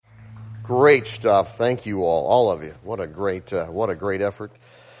Great stuff. Thank you all of you. What a great effort.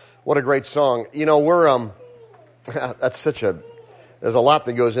 What a great song. You know, there's a lot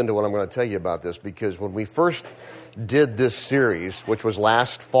that goes into what I'm going to tell you about this, because when we first did this series, which was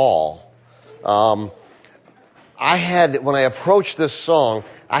last fall, when I approached this song,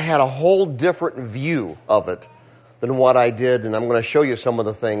 I had a whole different view of it than what I did, and I'm going to show you some of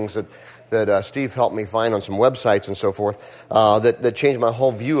the things that Steve helped me find on some websites and so forth that changed my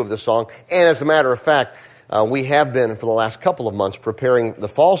whole view of the song. And as a matter of fact, we have been, for the last couple of months, preparing the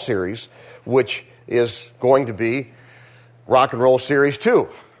fall series, which is going to be Rock and Roll Series 2,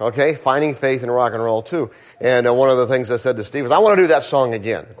 okay? Finding Faith in Rock and Roll 2. And one of the things I said to Steve is, I want to do that song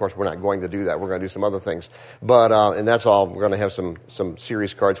again. Of course, we're not going to do that. We're going to do some other things. But and that's all. We're going to have some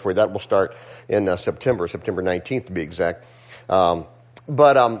series cards for you. That will start in September 19th to be exact. We're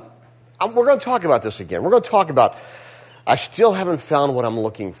going to talk about this again. We're going to talk about, I still haven't found what I'm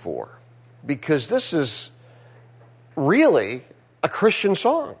looking for, because this is really a Christian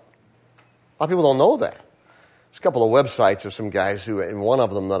song. A lot of people don't know that. There's a couple of websites of some guys who, and one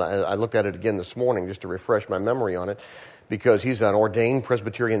of them that I looked at it again this morning just to refresh my memory on it, because he's an ordained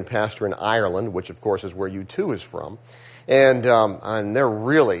Presbyterian pastor in Ireland, which of course is where U2 is from. And they're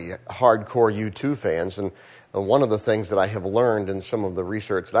really hardcore U2 fans. And one of the things that I have learned in some of the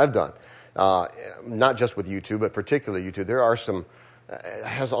research that I've done, not just with U2, but particularly U2, there are some,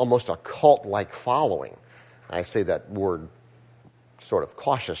 has almost a cult-like following. I say that word sort of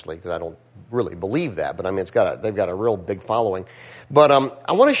cautiously because I don't really believe that, but I mean they've got a real big following. But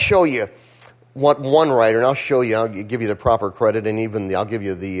I want to show you what one writer, and I'll give you the proper credit, and even I'll give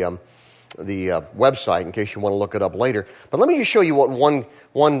you the website in case you want to look it up later. But let me just show you what one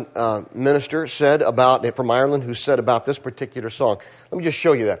minister said about it from Ireland, who said about this particular song. Let me just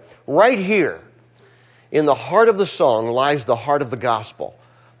show you that. Right here, in the heart of the song, lies the heart of the gospel,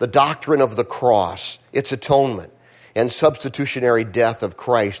 the doctrine of the cross, its atonement, and substitutionary death of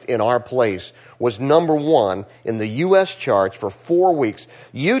Christ in our place was number one in the U.S. charts for 4 weeks.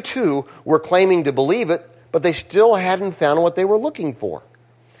 U2 were claiming to believe it, but they still hadn't found what they were looking for.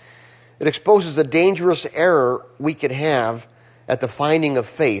 It exposes a dangerous error we could have at the finding of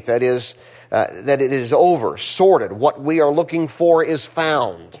faith. That is, that it is over, sorted. What we are looking for is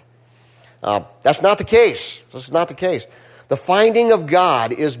found. That's not the case. This is not the case. The finding of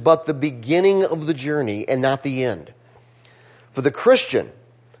God is but the beginning of the journey and not the end. For the Christian,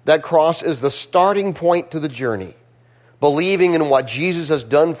 that cross is the starting point to the journey. Believing in what Jesus has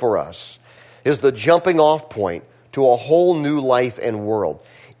done for us is the jumping off point to a whole new life and world.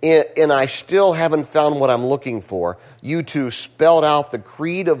 And I still haven't found what I'm looking for. U2 spelled out the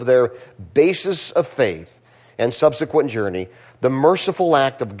creed of their basis of faith and subsequent journey, the merciful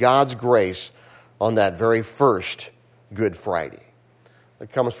act of God's grace on that very first Good Friday.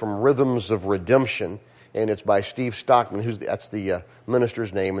 It comes from Rhythms of Redemption, and it's by Steve Stockman, that's the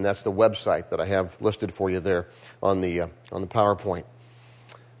minister's name, and that's the website that I have listed for you there on the PowerPoint.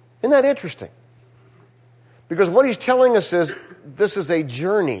 Isn't that interesting? Because what he's telling us is this is a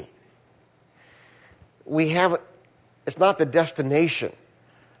journey. It's not the destination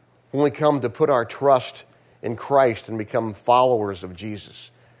when we come to put our trust in Christ and become followers of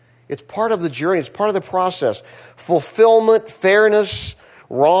Jesus. It's part of the journey. It's part of the process. Fulfillment, fairness,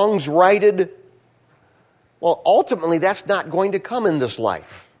 wrongs righted. Well, ultimately, that's not going to come in this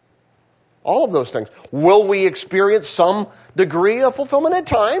life. All of those things. Will we experience some degree of fulfillment at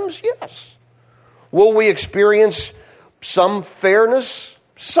times? Yes. Will we experience some fairness?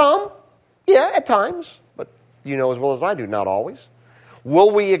 Some? Yeah, at times. But you know as well as I do, not always.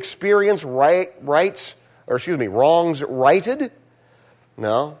 Will we experience wrongs righted?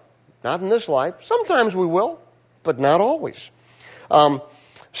 No, not in this life. Sometimes we will, but not always.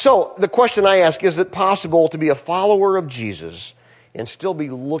 So the question I ask, is it possible to be a follower of Jesus and still be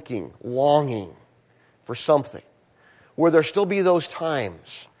longing for something? Will there still be those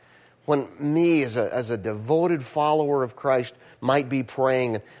times when me as a devoted follower of Christ might be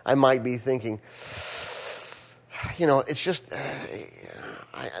praying and I might be thinking, it's just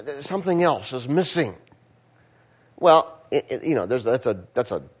something else is missing. Well,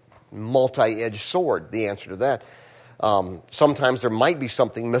 that's a multi-edged sword, the answer to that. Sometimes there might be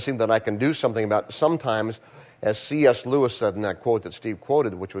something missing that I can do something about. Sometimes, as C.S. Lewis said in that quote that Steve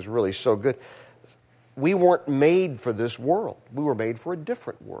quoted, which was really so good, we weren't made for this world. We were made for a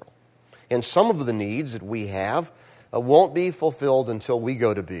different world. And some of the needs that we have won't be fulfilled until we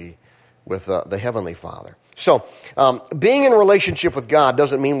go to be with the Heavenly Father. So, being in a relationship with God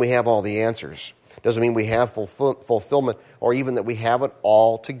doesn't mean we have all the answers. Doesn't mean we have fulfillment or even that we have it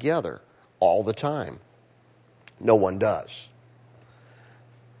all together all the time. No one does.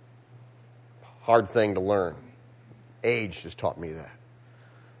 hard thing to learn. Age has taught me that.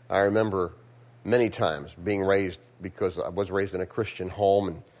 I remember many times being raised, because I was raised in a Christian home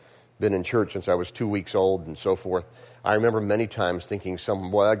and been in church since I was 2 weeks old and so forth. I remember many times thinking,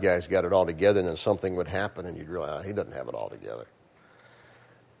 well, that guy's got it all together, and then something would happen and you'd realize, he doesn't have it all together.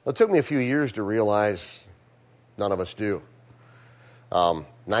 It took me a few years to realize none of us do.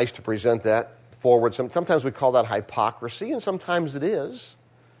 Nice to present that forward. Sometimes we call that hypocrisy, and sometimes it is.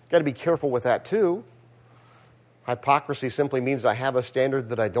 Got to be careful with that too. Hypocrisy simply means I have a standard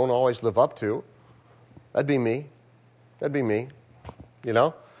that I don't always live up to. That'd be me. That'd be me. You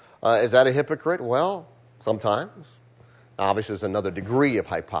know? Is that a hypocrite? Well, sometimes. Obviously, there's another degree of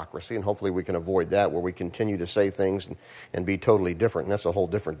hypocrisy, and hopefully we can avoid that, where we continue to say things and be totally different, and that's a whole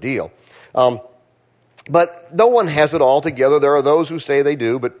different deal. But no one has it all together. There are those who say they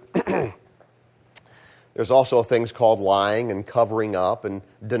do, but there's also things called lying and covering up and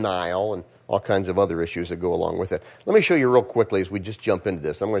denial and all kinds of other issues that go along with it. Let me show you real quickly as we just jump into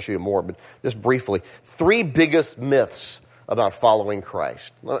this. I'm going to show you more, but just briefly. 3 biggest myths about following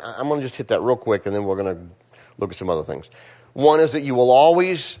Christ. I'm going to just hit that real quick, and then we're going to look at some other things. One is that you will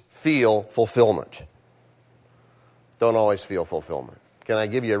always feel fulfillment. Don't always feel fulfillment. Can I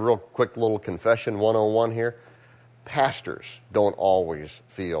give you a real quick little confession 101 here? Pastors don't always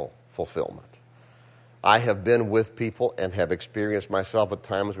feel fulfillment. I have been with people and have experienced myself at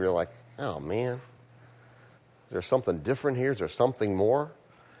times where you're like, oh man, is there something different here? Is there something more?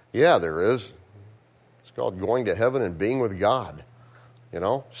 Yeah, there is. It's called going to heaven and being with God. You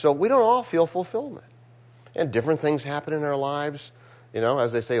know? So we don't all feel fulfillment. And different things happen in our lives. You know,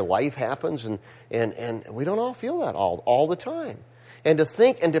 as they say, life happens, and we don't all feel that all the time. And to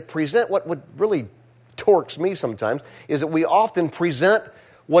think and to present what would really torques me sometimes is that we often present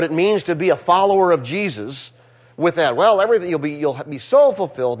what it means to be a follower of Jesus with that, well, everything you'll be so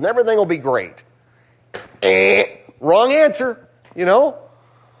fulfilled and everything will be great. Wrong answer, you know.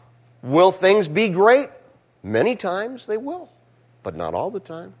 Will things be great? Many times they will, but not all the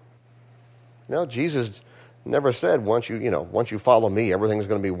time. You know, Jesus never said once you follow me, everything's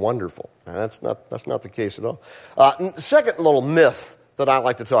going to be wonderful. Now, that's not the case at all. Second little myth that I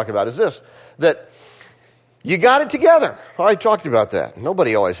like to talk about is this, that you got it together. I already talked about that.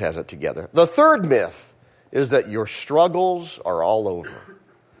 Nobody always has it together. The third myth is that your struggles are all over.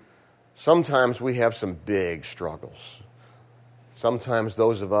 Sometimes we have some big struggles. Sometimes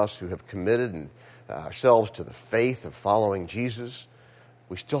those of us who have committed ourselves to the faith of following Jesus,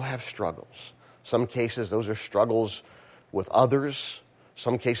 we still have struggles. Some cases, those are struggles with others.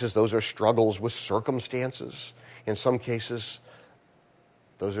 Some cases, those are struggles with circumstances. In some cases,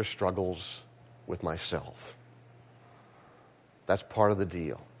 those are struggles with myself. That's part of the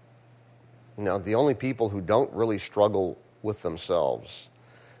deal. You know, the only people who don't really struggle with themselves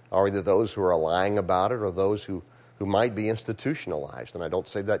are either those who are lying about it or those who might be institutionalized. And I don't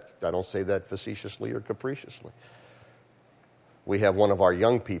say that facetiously or capriciously. We have one of our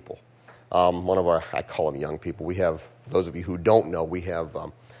young people. I call them young people. We have, for those of you who don't know, we have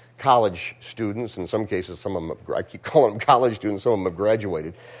college students. In some cases, some of them, I keep calling them college students, some of them have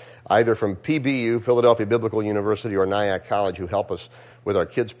graduated, either from PBU, Philadelphia Biblical University, or Nyack College, who help us with our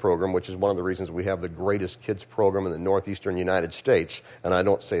kids program, which is one of the reasons we have the greatest kids program in the northeastern United States. And I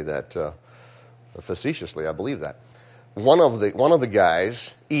don't say that facetiously. I believe that. One of the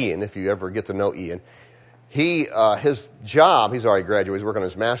guys, Ian, if you ever get to know Ian, his job, he's already graduated, he's working on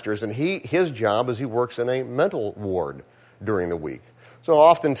his master's, and his job is he works in a mental ward during the week. So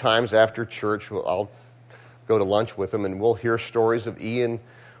oftentimes after church, I'll go to lunch with him, and we'll hear stories of Ian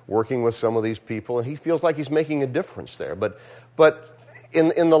working with some of these people, and he feels like he's making a difference there. But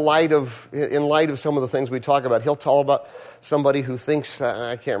in light of some of the things we talk about, he'll tell about somebody who thinks,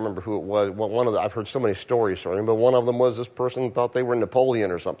 I can't remember who it was. I've heard so many stories from him, but one of them was this person thought they were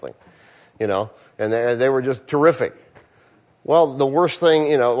Napoleon or something, you know. And they were just terrific. Well, the worst thing,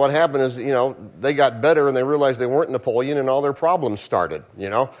 you know, what happened is, you know, they got better and they realized they weren't Napoleon and all their problems started, you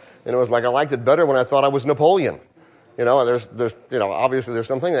know. And it was like, I liked it better when I thought I was Napoleon. You know, there's you know, obviously there's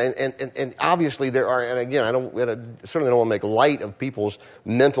something, and obviously there are, and again, I certainly don't want to make light of people's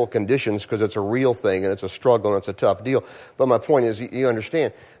mental conditions because it's a real thing and it's a struggle and it's a tough deal. But my point is, you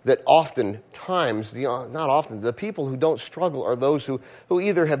understand that oftentimes, not often, the people who don't struggle are those who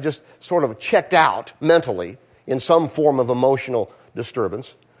either have just sort of checked out mentally in some form of emotional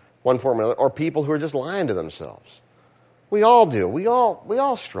disturbance, one form or another, or people who are just lying to themselves. We all do. We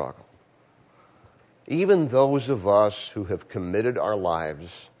all struggle. Even those of us who have committed our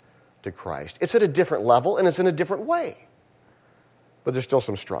lives to Christ. It's at a different level and it's in a different way. But there's still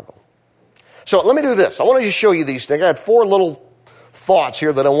some struggle. So let me do this. I want to just show you these things. I had four little thoughts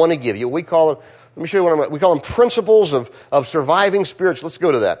here that I want to give you. We call them, let me show you we call them principles of surviving spiritually. Let's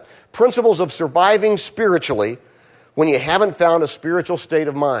go to that. Principles of surviving spiritually when you haven't found a spiritual state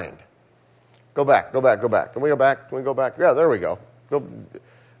of mind. Go back. Can we go back? Yeah, there we go.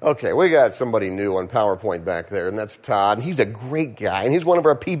 Okay, we got somebody new on PowerPoint back there, and that's Todd. And he's a great guy, and he's one of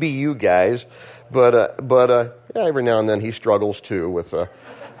our PBU guys. But yeah, every now and then he struggles too with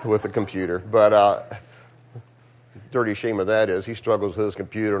the computer. But dirty shame of that is he struggles with his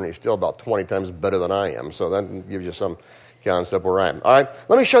computer, and he's still about 20 times better than I am. So that gives you some concept where I am. All right,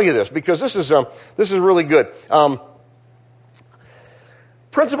 let me show you this because this is really good.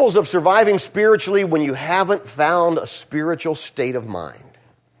 Principles of surviving spiritually when you haven't found a spiritual state of mind.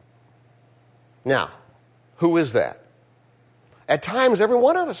 Now, who is that? At times, every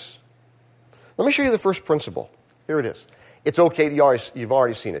one of us. Let me show you the first principle. Here it is. It's okay, you've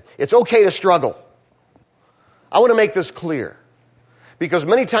already seen it. It's okay to struggle. I want to make this clear because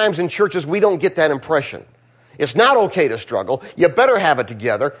many times in churches we don't get that impression. It's not okay to struggle. You better have it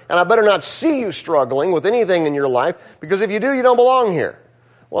together, and I better not see you struggling with anything in your life because if you do, you don't belong here.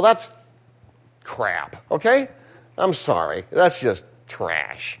 Well, that's crap, okay? I'm sorry. That's just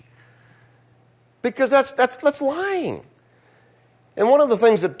trash. Because that's lying. And one of the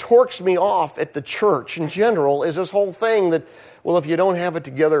things that torques me off at the church in general is this whole thing that, well, if you don't have it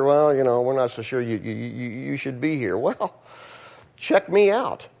together, well, we're not so sure you should be here. Well, check me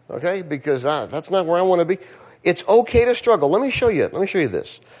out, okay? Because that's not where I want to be. It's okay to struggle. Let me show you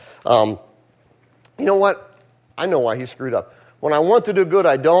this. You know what? I know why he screwed up. When I want to do good,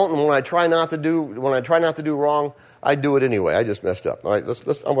 I don't, and when I try not to do wrong, I do it anyway. I just messed up. All right,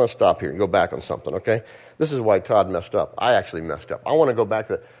 I'm going to stop here and go back on something, okay? This is why Todd messed up. I actually messed up. I want to go back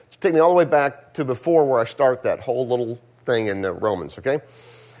take me all the way back to before where I start that whole little thing in the Romans, okay?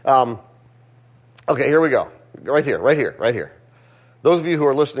 Okay, here we go. Right here. Those of you who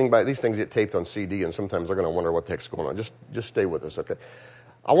are listening, these things get taped on CD, and sometimes they're going to wonder what the heck's going on. Just stay with us, okay?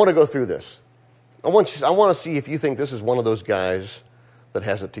 I want to go through this. I want to see if you think this is one of those guys that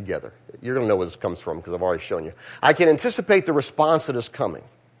has it together. You're going to know where this comes from because I've already shown you. I can anticipate the response that is coming.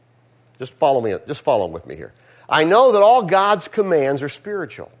 Just follow with me here. I know that all God's commands are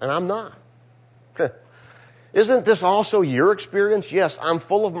spiritual, and I'm not. Isn't this also your experience? Yes, I'm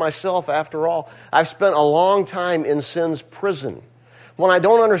full of myself after all. I've spent a long time in sin's prison. What I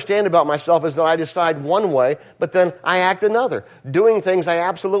don't understand about myself is that I decide one way, but then I act another, doing things I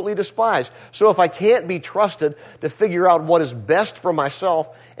absolutely despise. So if I can't be trusted to figure out what is best for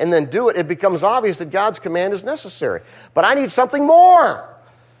myself and then do it, it becomes obvious that God's command is necessary. But I need something more.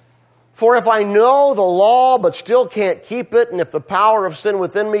 For if I know the law but still can't keep it, and if the power of sin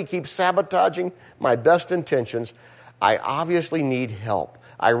within me keeps sabotaging my best intentions, I obviously need help.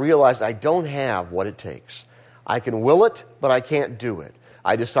 I realize I don't have what it takes. I can will it, but I can't do it.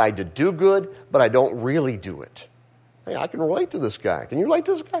 I decide to do good, but I don't really do it. Hey, I can relate to this guy. Can you relate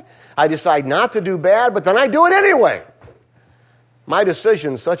to this guy? I decide not to do bad, but then I do it anyway. My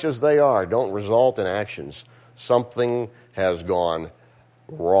decisions, such as they are, don't result in actions. Something has gone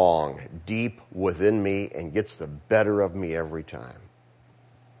wrong deep within me and gets the better of me every time.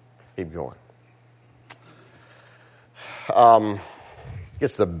 Keep going.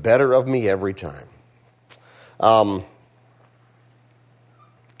 Gets the better of me every time. Guy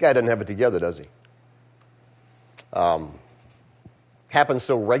doesn't have it together, does he? Happens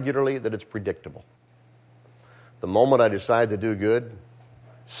so regularly that it's predictable. The moment I decide to do good,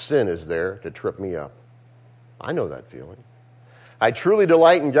 sin is there to trip me up. I know that feeling. I truly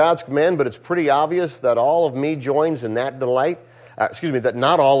delight in God's command, but it's pretty obvious that all of me joins in that delight. That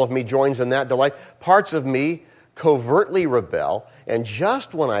not all of me joins in that delight. Parts of me covertly rebel, and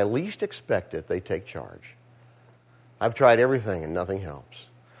just when I least expect it, they take charge. I've tried everything and nothing helps.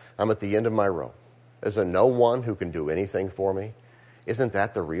 I'm at the end of my rope. Is there no one who can do anything for me? Isn't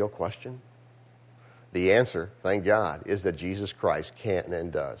that the real question? The answer, thank God, is that Jesus Christ can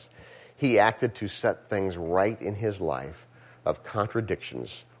and does. He acted to set things right in his life of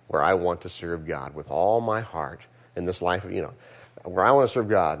contradictions where I want to serve God with all my heart in this life, where I want to serve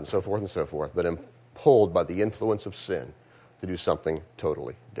God and so forth, but am pulled by the influence of sin to do something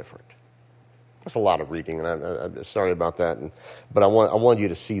totally different. That's a lot of reading, and I'm sorry about that, but I want you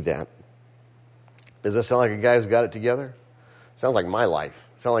to see that. Does that sound like a guy who's got it together? Sounds like my life.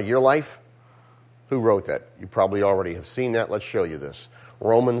 Sound like your life? Who wrote that? You probably already have seen that. Let's show you this.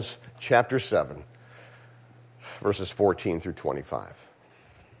 Romans chapter 7, verses 14 through 25.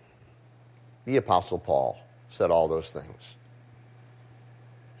 The Apostle Paul said all those things.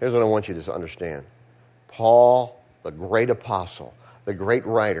 Here's what I want you to understand. Paul, the great apostle, the great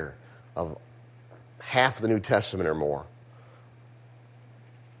writer of half the New Testament or more,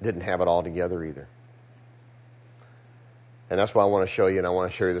 didn't have it all together either. And that's why I want to show you, and I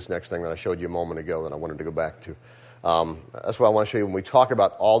want to show you this next thing that I showed you a moment ago that I wanted to go back to. That's what I want to show you when we talk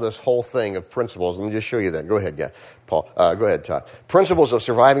about all this whole thing of principles. Let me just show you that. Go ahead, Paul. Go ahead, Todd. Principles of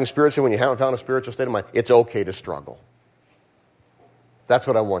surviving spiritually when you haven't found a spiritual state of mind. It's okay to struggle. That's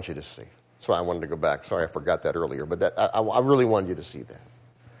what I want you to see. That's why I wanted to go back. Sorry, I forgot that earlier, but I really wanted you to see that.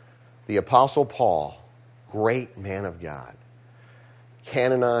 The Apostle Paul, great man of God,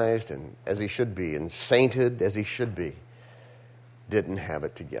 canonized and as he should be, and sainted as he should be, didn't have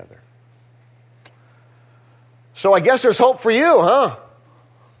it together. So I guess there's hope for you, huh?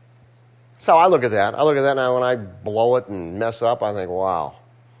 That's how I look at that. I look at that now when I blow it and mess up, I think, wow.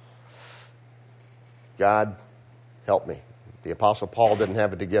 God, help me. The Apostle Paul didn't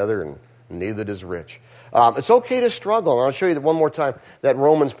have it together, and neither does Rich. It's okay to struggle. And I'll show you one more time that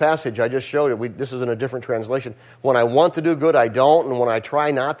Romans passage I just showed you. This is in a different translation. When I want to do good, I don't. And when I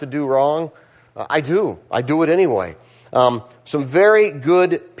try not to do wrong, I do. I do it anyway. Some very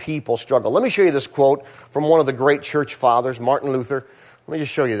good people struggle. Let me show you this quote from one of the great church fathers, Martin Luther. Let me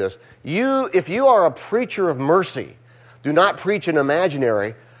just show you this. If you are a preacher of mercy, do not preach an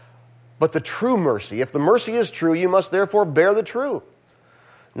imaginary, but the true mercy. If the mercy is true, you must therefore bear the true,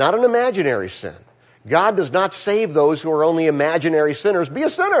 not an imaginary sin. God does not save those who are only imaginary sinners. Be a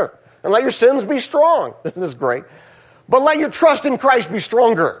sinner, and let your sins be strong. Isn't this great? But let your trust in Christ be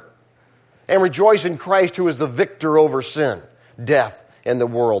stronger. And rejoice in Christ, who is the victor over sin, death, and the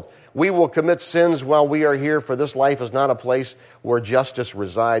world. We will commit sins while we are here, for this life is not a place where justice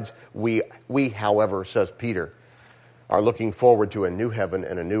resides. We, however, says Peter, are looking forward to a new heaven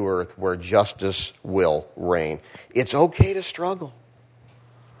and a new earth where justice will reign. It's okay to struggle.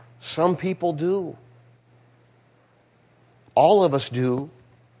 Some people do. All of us do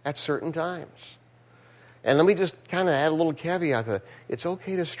at certain times. And let me just kind of add a little caveat to that. It's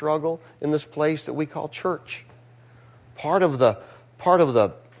okay to struggle in this place that we call church. Part of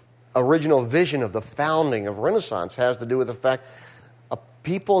the original vision of the founding of Renaissance has to do with the fact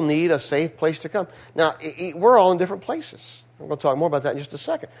people need a safe place to come. Now, we're all in different places. I'm going to talk more about that in just a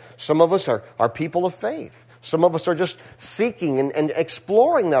second. Some of us are people of faith. Some of us are just seeking and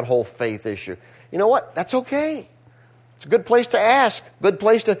exploring that whole faith issue. You know what? That's okay. It's a good place to ask, good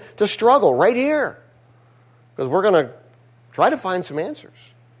place to struggle right here. Because we're going to try to find some answers.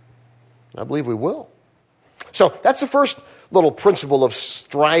 I believe we will. So that's the first little principle of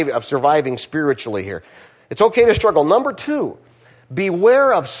surviving spiritually here. It's okay to struggle. Number 2,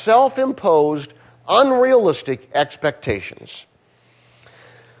 beware of self-imposed, unrealistic expectations.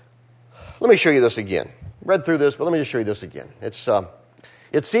 Let me show you this again. Read through this, but let me just show you this again.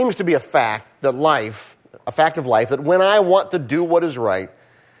 It seems to be a fact of life, that when I want to do what is right,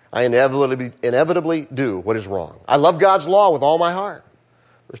 I inevitably do what is wrong. I love God's law with all my heart.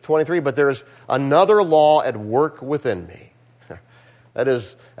 Verse 23, but there is another law at work within me. That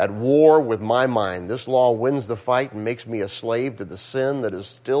is at war with my mind. This law wins the fight and makes me a slave to the sin that is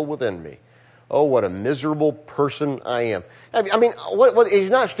still within me. Oh, what a miserable person I am. I mean, he's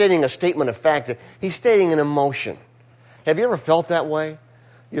not stating a statement of fact. He's stating an emotion. Have you ever felt that way?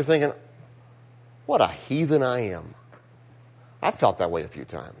 You're thinking, what a heathen I am. I've felt that way a few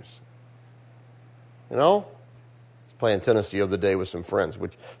times. You know? I was playing tennis the other day with some friends.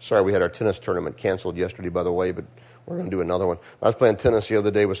 Sorry, we had our tennis tournament canceled yesterday, by the way, but we're going to do another one. I was playing tennis the other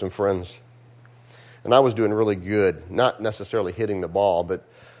day with some friends. And I was doing really good. Not necessarily hitting the ball,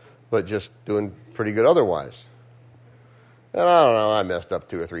 but just doing pretty good otherwise. And I don't know, I messed up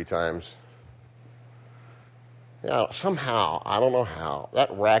 2 or 3 times. Somehow, I don't know how,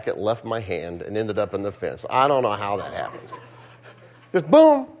 that racket left my hand and ended up in the fence. I don't know how that happens. Just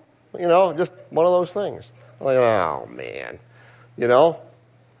boom, just one of those things. I'm like, oh, man.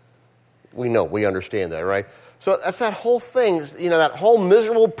 We understand that, right? So that's that whole thing, that whole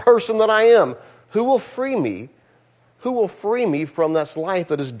miserable person that I am. Who will free me? Who will free me from this life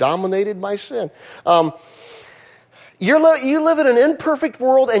that is dominated by sin? You live in an imperfect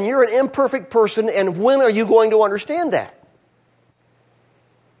world, and you're an imperfect person, and when are you going to understand that?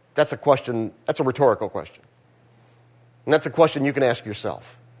 That's a question, that's a rhetorical question. And that's a question you can ask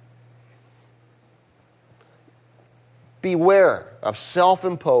yourself. Beware of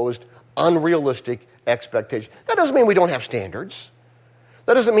self-imposed, unrealistic expectations. That doesn't mean we don't have standards.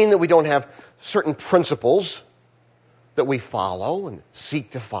 That doesn't mean that we don't have certain principles that we follow and seek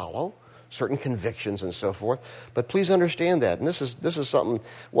to follow, certain convictions and so forth. But please understand that. And this is something,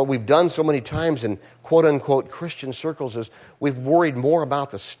 what we've done so many times in quote-unquote Christian circles is we've worried more about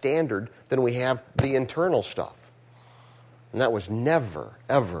the standard than we have the internal stuff. And that was never,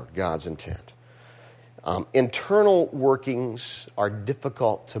 ever God's intent. Internal workings are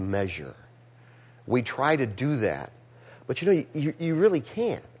difficult to measure. We try to do that, but you really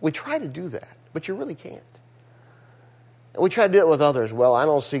can't. We try to do that, but you really can't. And we try to do it with others. Well, I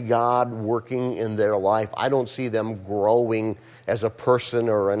don't see God working in their life. I don't see them growing as a person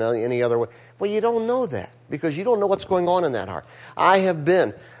or in any other way. Well, you don't know that because you don't know what's going on in that heart. I have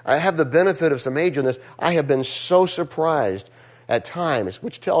the benefit of some age on this. I have been so surprised at times,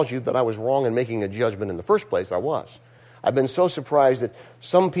 which tells you that I was wrong in making a judgment in the first place. I was. I've been so surprised that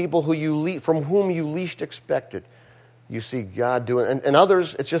some people from whom you least expected, you see God doing, and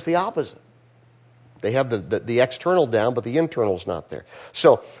others, it's just the opposite. They have the external down, but the internal's not there.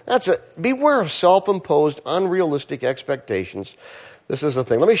 So beware of self-imposed, unrealistic expectations. This is the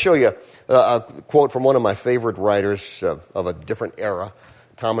thing. Let me show you a quote from one of my favorite writers of a different era,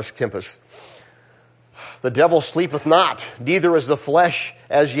 Thomas Kempis. The devil sleepeth not, neither is the flesh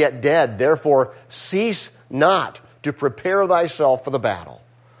as yet dead. Therefore cease not to prepare thyself for the battle.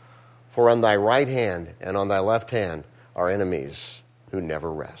 For on thy right hand and on thy left hand are enemies who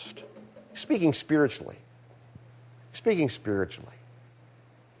never rest. Speaking spiritually. It's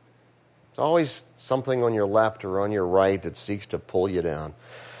always something on your left or on your right that seeks to pull you down.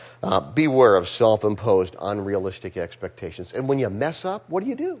 Beware of self-imposed, unrealistic expectations. And when you mess up, what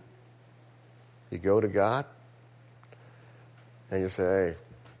do? You go to God and you say,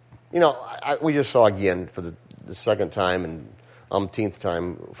 we just saw again for the second time and umpteenth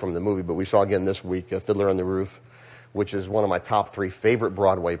time from the movie, but we saw again this week, Fiddler on the Roof, which is one of my top 3 favorite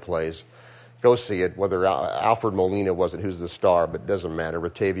Broadway plays. Go see it, whether Alfred Molina wasn't who's the star, but it doesn't matter.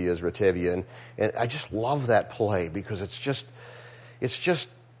 Ratavia is Ratavia. And I just love that play because it's just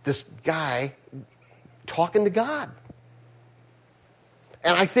this guy talking to God.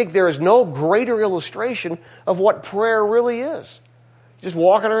 And I think there is no greater illustration of what prayer really is. Just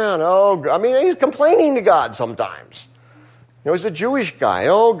walking around, he's complaining to God sometimes. He's a Jewish guy.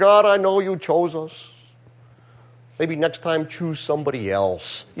 Oh, God, I know you chose us. Maybe next time choose somebody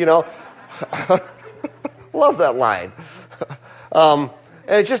else. Love that line.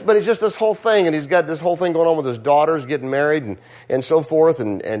 It's just this whole thing, and he's got this whole thing going on with his daughters getting married and so forth,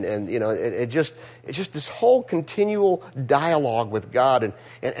 and it's just this whole continual dialogue with God, and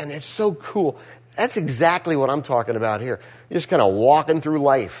it's so cool. That's exactly what I'm talking about here. You're just kind of walking through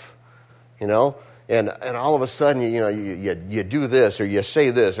life, and all of a sudden, you do this, or you say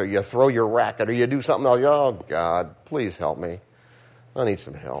this, or you throw your racket, or you do something else. Oh, God, please help me. I need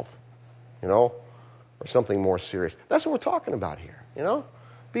some help, or something more serious. That's what we're talking about here,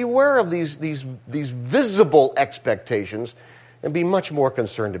 Beware of these visible expectations and be much more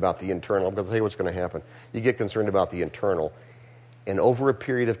concerned about the internal. I'm going to tell you what's going to happen. You get concerned about the internal, and over a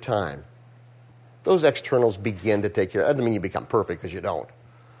period of time, those externals begin to take care. That doesn't mean you become perfect, because you don't.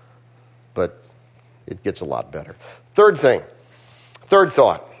 But it gets a lot better. Third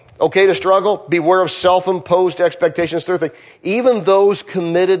thought. Okay to struggle? Beware of self-imposed expectations. Third thing, even those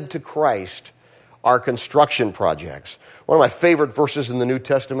committed to Christ are construction projects. One of my favorite verses in the New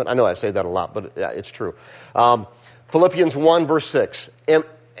Testament, I know I say that a lot, but it's true. Philippians 1, verse 6.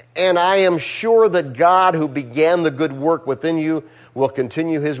 And I am sure that God, who began the good work within you, will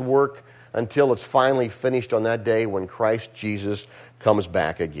continue his work until it's finally finished on that day when Christ Jesus comes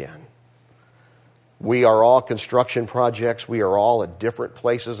back again. We are all construction projects. We are all at different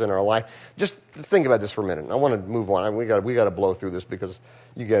places in our life. Just think about this for a minute. I want to move on. We got to blow through this because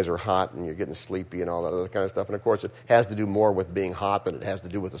you guys are hot and you're getting sleepy and all that other kind of stuff. And of course, it has to do more with being hot than it has to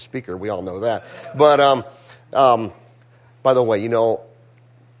do with the speaker. We all know that. But by the way,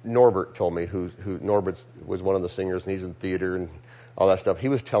 Norbert told me who Norbert was one of the singers, and he's in theater and all that stuff. He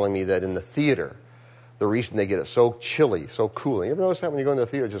was telling me that in the theater, the reason they get it so chilly, so cool. You ever notice that when you go into the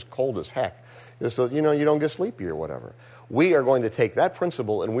theater, it's just cold as heck? So, you don't get sleepy or whatever. We are going to take that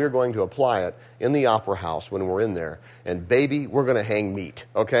principle and we're going to apply it in the opera house when we're in there. And baby, we're going to hang meat,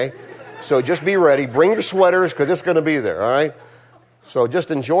 okay? So just be ready. Bring your sweaters because it's going to be there, all right? So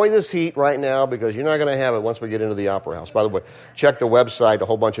just enjoy this heat right now because you're not going to have it once we get into the opera house. By the way, check the website. A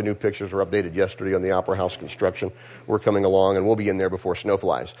whole bunch of new pictures were updated yesterday on the opera house construction. We're coming along and we'll be in there before snow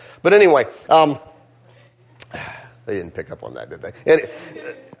flies. But anyway, they didn't pick up on that, did they? And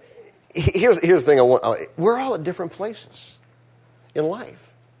here's the thing. We're all at different places in life.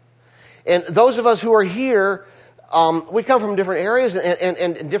 And those of us who are here, we come from different areas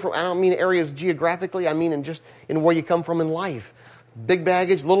and different, I don't mean areas geographically, I mean in where you come from in life. Big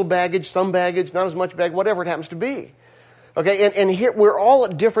baggage, little baggage, some baggage, not as much baggage, whatever it happens to be. Okay, and here we're all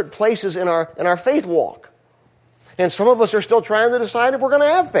at different places in our faith walk. And some of us are still trying to decide if we're going to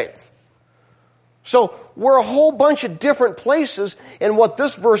have faith. So we're a whole bunch of different places, and what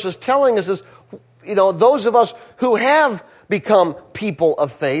this verse is telling us is those of us who have become people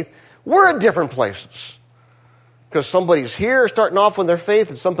of faith, we're at different places. Because somebody's here starting off with their faith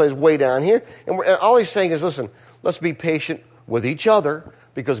and somebody's way down here. And all he's saying is, listen, let's be patient with each other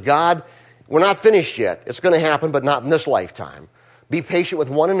because God, we're not finished yet. It's going to happen, but not in this lifetime. Be patient with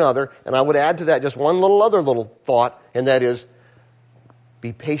one another. And I would add to that just one other little thought, and that is,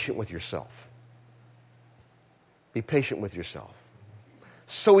 be patient with yourself. Be patient with yourself.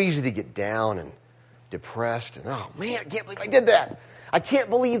 So easy to get down and depressed. And, oh, man, I can't believe I did that. I can't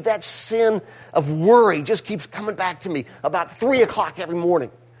believe that sin of worry just keeps coming back to me about 3 o'clock every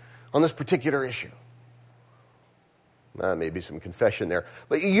morning on this particular issue. Maybe some confession there.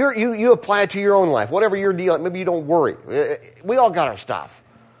 But you apply it to your own life. Whatever your deal, maybe you don't worry. We all got our stuff.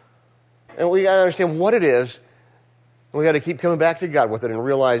 And we got to understand what it is. And we got to keep coming back to God with it and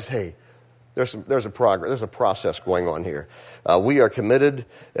realize, hey, there's a process going on here. We are committed,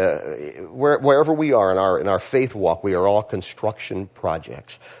 wherever we are in our faith walk, we are all construction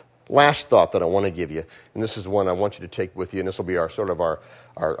projects. Last thought that I want to give you, and this is one I want you to take with you, and this will be our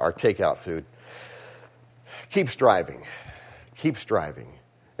takeout food. Keep striving,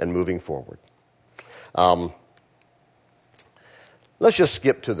 and moving forward. Let's just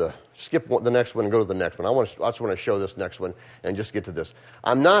skip the next one and go to the next one. I just want to show this next one and just get to this.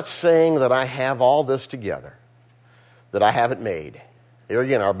 I'm not saying that I have all this together, that I have it made. Here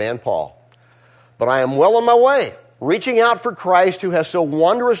again, our man Paul. But I am well on my way, reaching out for Christ who has so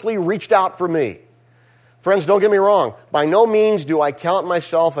wondrously reached out for me. Friends, don't get me wrong. By no means do I count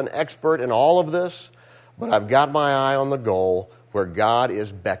myself an expert in all of this, but I've got my eye on the goal where God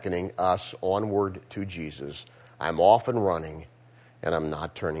is beckoning us onward to Jesus. I'm off and running, and I'm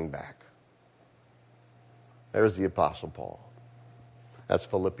not turning back. There's the Apostle Paul. That's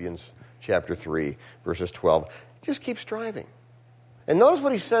Philippians chapter 3, verses 12. Just keep striving. And notice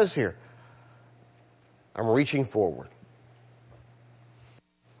what he says here. I'm reaching forward.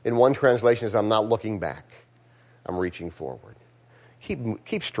 In one translation, it says, I'm not looking back. I'm reaching forward.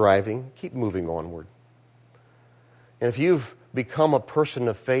 Keep striving. Keep moving onward. And if you've become a person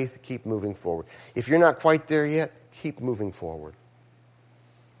of faith, keep moving forward. If you're not quite there yet, keep moving forward.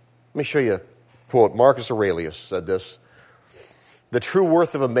 Let me show you a quote. Marcus Aurelius said this. The true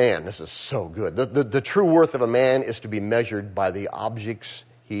worth of a man, this is so good. The true worth of a man is to be measured by the objects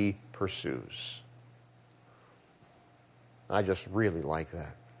he pursues. I just really like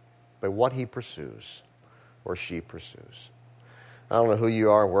that. By what he pursues or she pursues. I don't know who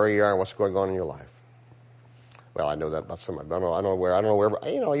you are, where you are, and what's going on in your life. Well, I know that about some. I don't know where.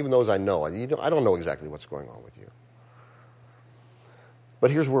 Even those I know, I don't know exactly what's going on with you.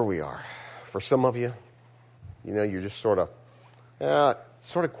 But here's where we are. For some of you, you're just sort of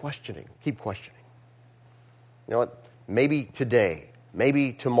questioning. Keep questioning. You know what? Maybe today,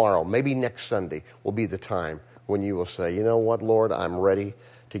 maybe tomorrow, maybe next Sunday will be the time when you will say, you know what, Lord, I'm ready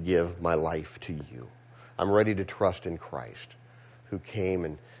to give my life to you. I'm ready to trust in Christ, who came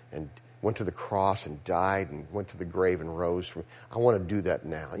and went to the cross and died and went to the grave and rose from. I want to do that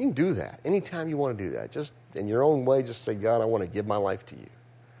now. You can do that anytime you want to do that. Just in your own way, just say, God, I want to give my life to you.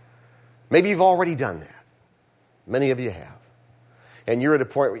 Maybe you've already done that. Many of you have. And you're at a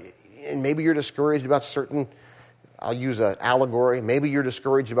point, and maybe you're discouraged about certain, I'll use an allegory, maybe you're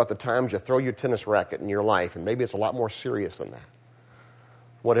discouraged about the times you throw your tennis racket in your life, and maybe it's a lot more serious than that.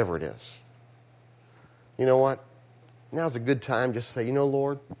 Whatever it is. You know what? Now's a good time just to say,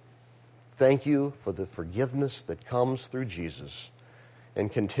 Lord, thank you for the forgiveness that comes through Jesus,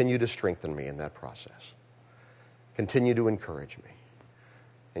 and continue to strengthen me in that process. Continue to encourage me,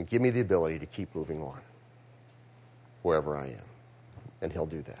 and give me the ability to keep moving on wherever I am. And he'll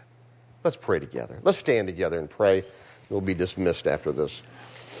do that. Let's pray together. Let's stand together and pray. We'll be dismissed after this.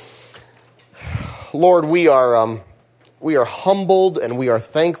 Lord, we are humbled and we are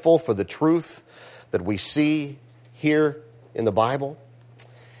thankful for the truth that we see here in the Bible.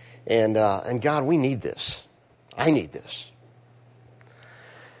 And God, we need this. I need this.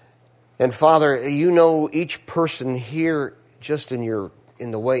 And Father, you know each person here just in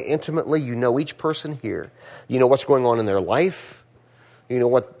the way intimately. You know each person here. You know what's going on in their life. You know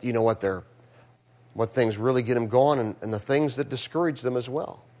what things really get them going, and the things that discourage them as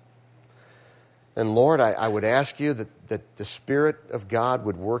well. And Lord, I would ask you that the Spirit of God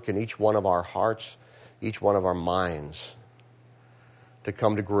would work in each one of our hearts, each one of our minds, to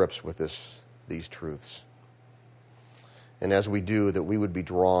come to grips with these truths. And as we do, that we would be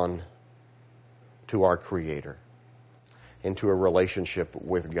drawn to our Creator, into a relationship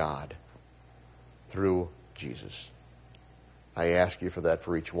with God through Jesus. I ask you for that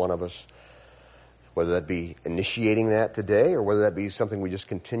for each one of us, whether that be initiating that today or whether that be something we just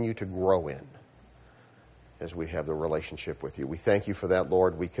continue to grow in. as we have the relationship with you. We thank you for that,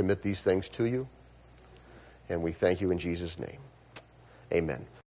 Lord. We commit these things to you, and we thank you in Jesus' name. Amen.